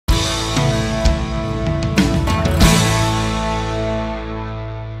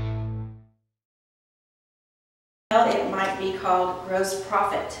called gross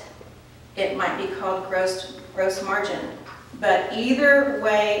profit. It might be called gross margin. But either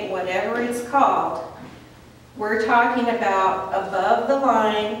way, whatever it's called, we're talking about above the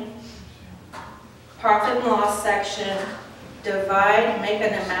line, profit and loss section, divide, make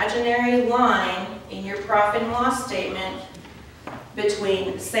an imaginary line in your profit and loss statement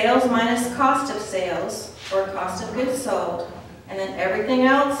between sales minus cost of sales, or cost of goods sold, and then everything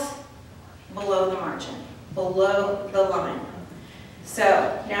else below the margin, below the line. So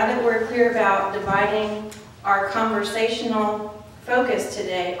now that we're clear about dividing our conversational focus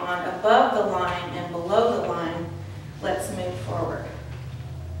today on above the line and below the line, let's move forward.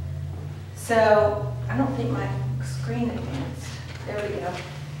 So I don't think my screen advanced. There we go.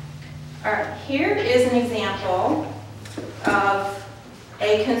 All right, here is an example of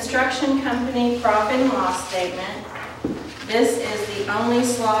a construction company profit and loss statement. This is the only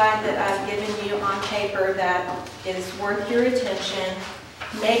slide that I've given you on paper that is worth your attention.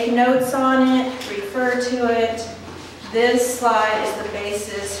 Make notes on it, refer to it. This slide is the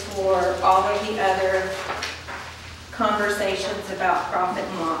basis for all of the other conversations about profit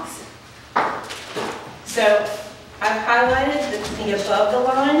and loss. So I've highlighted the above the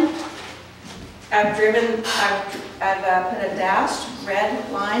line. I've put a dashed red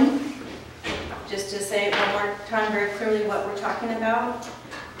line just to say it one more time very clearly what we're talking about.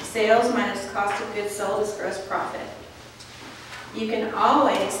 Sales minus cost of goods sold is gross profit. You can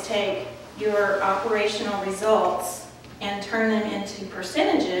always take your operational results and turn them into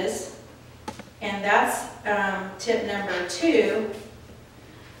percentages, and that's tip number 2.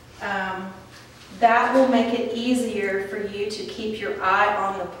 That will make it easier for you to keep your eye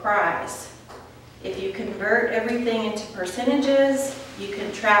on the prize. If you convert everything into percentages, you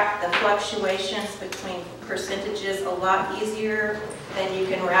can track the fluctuations between percentages a lot easier than you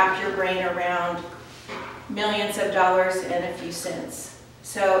can wrap your brain around millions of dollars and a few cents.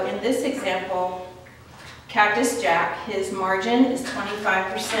 So in this example, Cactus Jack, his margin is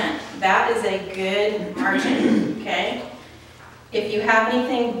 25%. That is a good margin, okay? If you have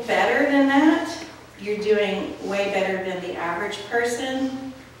anything better than that, you're doing way better than the average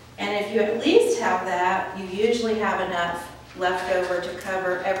person. And if you at least have that, you usually have enough left over to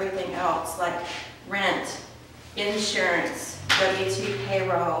cover everything else, like rent, insurance, W-2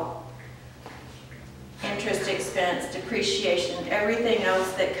 payroll, interest expense, depreciation, everything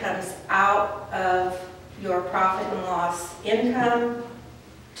else that comes out of your profit and loss income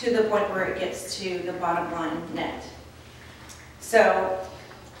to the point where it gets to the bottom line net. So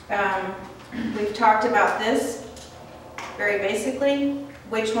we've talked about this very basically.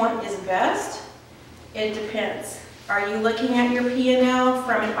 Which one is best? It depends. Are you looking at your P&L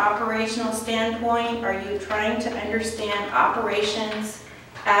from an operational standpoint? Are you trying to understand operations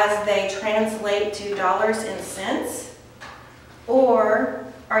as they translate to dollars and cents? Or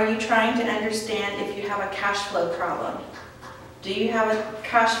are you trying to understand if you have a cash flow problem? Do you have a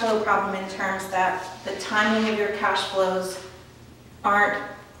cash flow problem in terms that the timing of your cash flows aren't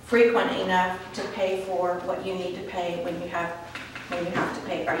frequent enough to pay for what you need to pay when you have to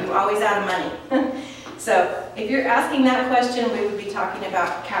pay? Are you always out of money? So if you're asking that question, we would be talking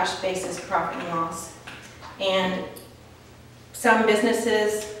about cash basis profit and loss. And some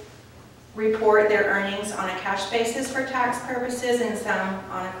businesses report their earnings on a cash basis for tax purposes and some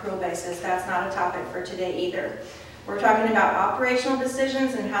on accrual basis. That's not a topic for today either. We're talking about operational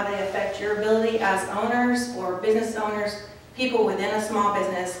decisions and how they affect your ability as owners or business owners, people within a small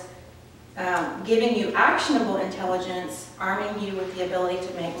business, giving you actionable intelligence, arming you with the ability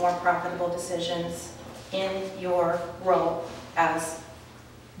to make more profitable decisions in your role as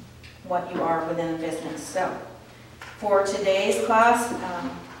what you are within a business. So for today's class,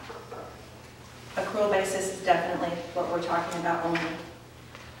 accrual basis is definitely what we're talking about only.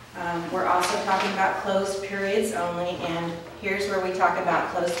 We're also talking about closed periods only, and here's where we talk about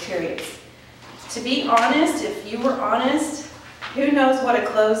closed periods. To be honest, if you were honest, who knows what a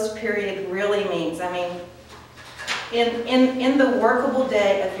closed period really means? I mean, in the workable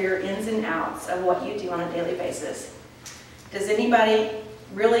day of your ins and outs of what you do on a daily basis, does anybody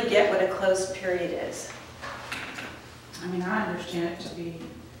really get what a closed period is? I mean, I understand it to be,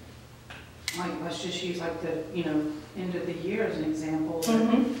 like, let's just use like the, end of the year as an example.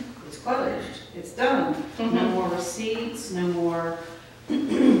 Mm-hmm. It's closed, it's done. Mm-hmm. No more receipts, no more,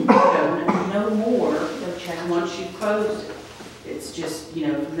 no more. Okay. Once you've closed it, it's just,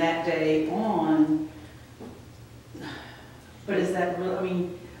 from that day on. But is that real? I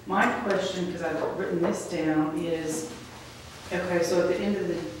mean, my question, because I've written this down, is, okay, so at the end of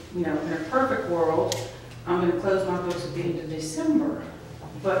the, in a perfect world, I'm going to close my books at the end of December.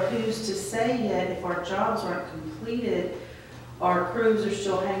 But who's to say yet if our jobs aren't completed our crews are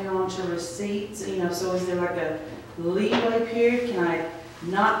still hanging on to receipts, you know, so is there like a leeway period? Can I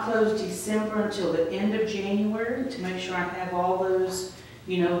not close December until the end of January to make sure I have all those,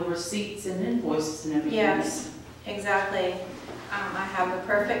 you know, receipts and invoices and everything? Yes, exactly. I have the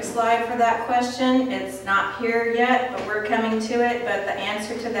perfect slide for that question. It's not here yet, but we're coming to it. But the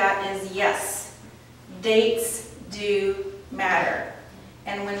answer to that is yes. Dates do matter.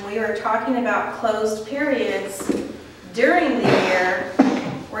 And when we are talking about closed periods during the year,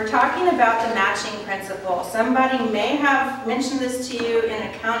 we're talking about the matching principle. Somebody may have mentioned this to you in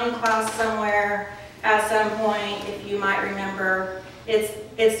an accounting class somewhere at some point, if you might remember. It's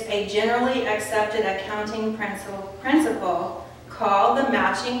a generally accepted accounting principle called the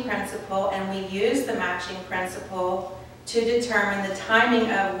matching principle, and we use the matching principle to determine the timing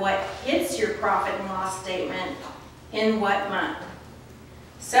of what hits your profit and loss statement in what month.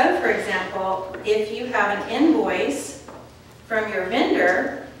 So, for example, if you have an invoice from your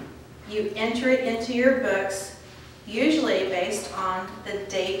vendor, you enter it into your books, usually based on the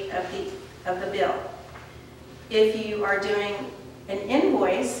date of the bill. If you are doing an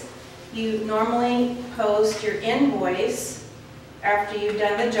invoice, you normally post your invoice after you've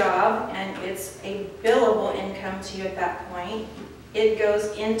done the job, and it's a billable income to you at that point. It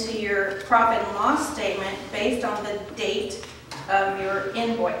goes into your profit and loss statement based on the date of your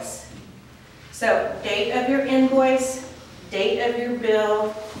invoice. So, date of your invoice, date of your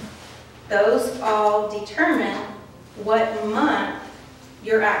bill, those all determine what month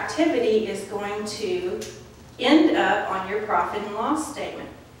your activity is going to end up on your profit and loss statement.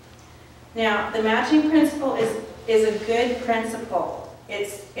 Now, the matching principle is a good principle.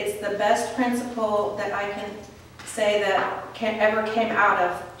 It's the best principle that I can say that ever came out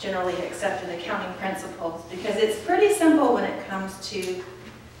of generally accepted accounting principles, because it's pretty simple when it comes to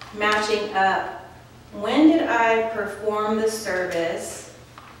matching up. When did I perform the service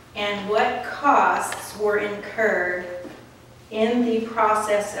and what costs were incurred in the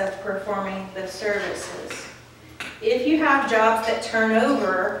process of performing the services? If you have jobs that turn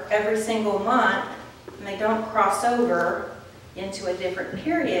over every single month and they don't cross over into a different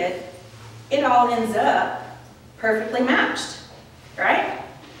period, it all ends up perfectly matched, right?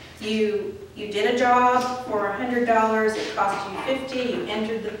 You did a job for $100, it cost you $50, you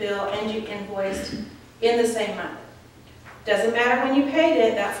entered the bill and you invoiced in the same month. Doesn't matter when you paid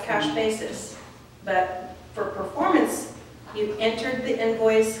it, that's cash basis. But for performance, you entered the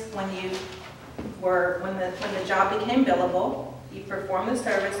invoice when the job became billable. You performed the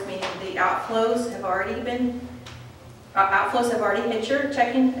service, meaning the outflows have already hit your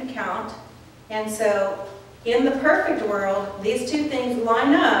checking account. And so in the perfect world, these two things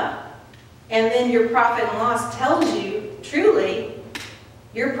line up, and then your profit and loss tells you truly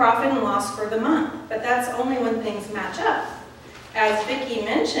your profit and loss for the month. But that's only when things match up. As Vicki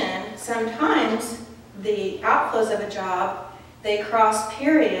mentioned, sometimes the outflows of a job, they cross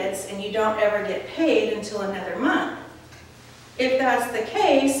periods and you don't ever get paid until another month. If that's the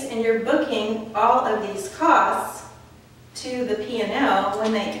case and you're booking all of these costs to the P&L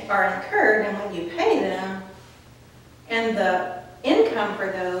when they are incurred and when you pay them, and the income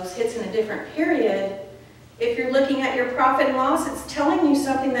for those hits in a different period, if you're looking at your profit and loss, it's telling you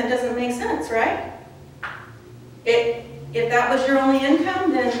something that doesn't make sense, right? If that was your only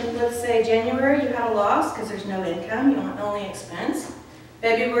income, then let's say January you had a loss because there's no income, you don't have only expense.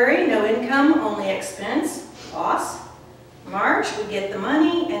 February, no income, only expense, loss. March, we get the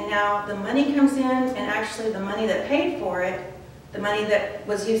money, and now the money comes in, and actually the money that paid for it, the money that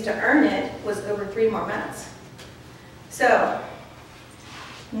was used to earn it, was over 3 more months. So,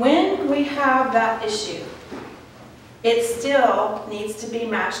 when we have that issue, it still needs to be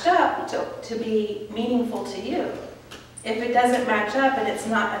matched up to be meaningful to you. If it doesn't match up and it's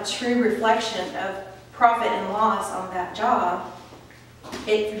not a true reflection of profit and loss on that job,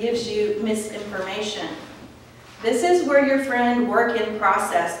 it gives you misinformation. This is where your friend work in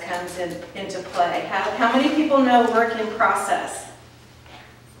process comes into play. How many people know work in process?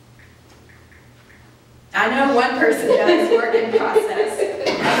 I know one person does work in process.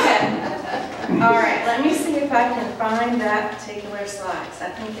 Okay. All right, let me see if I can find that particular slide. I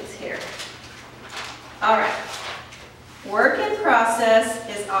think it's here. All right. Work in process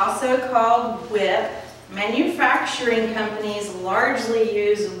is also called WIP. Manufacturing companies largely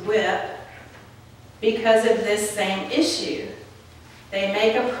use WIP because of this same issue. They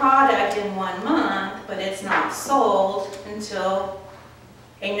make a product in 1 month, but it's not sold until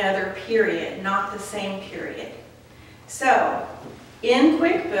another period, not the same period. So, in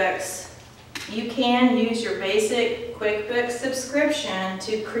QuickBooks, you can use your basic QuickBooks subscription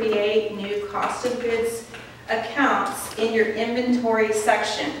to create new cost of goods accounts in your inventory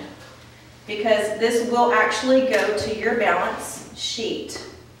section, because this will actually go to your balance sheet.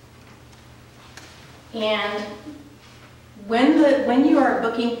 And when you are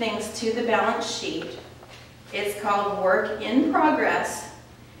booking things to the balance sheet, it's called work in progress,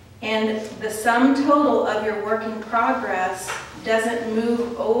 and the sum total of your work in progress doesn't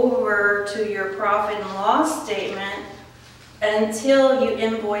move over to your profit and loss statement until you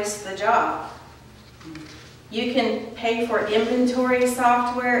invoice the job. You can pay for inventory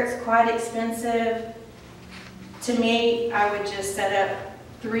software, it's quite expensive. To me, I would just set up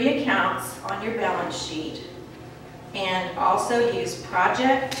 3 accounts on your balance sheet and also use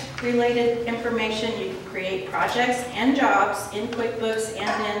project-related information. You can create projects and jobs in QuickBooks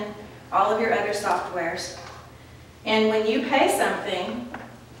and in all of your other softwares. And when you pay something,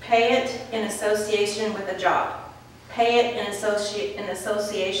 pay it in association with a job. Pay it in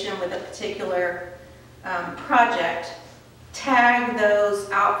association with a particular project. Tag those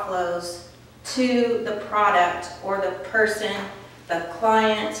outflows to the product or the person, the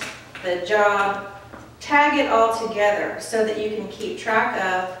client, the job. Tag it all together so that you can keep track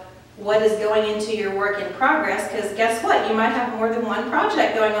of what is going into your work in progress, because guess what? You might have more than one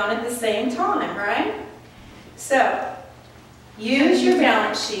project going on at the same time, right? So, use your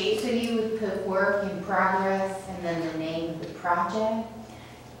balance sheet. So you would put work in progress and then the name of the project?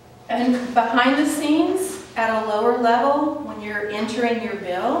 And behind the scenes, at a lower level, when you're entering your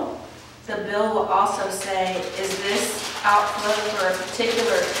bill, the bill will also say, is this outflow for a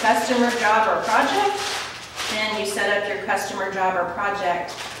particular customer, job, or project? Then you set up your customer, job, or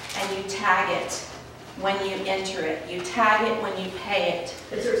project, and you tag it when you enter it. You tag it when you pay it.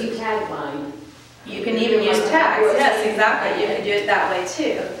 Is there a tagline? You can even use tags. Yes, exactly. You can do it that way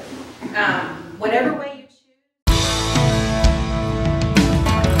too. Whatever way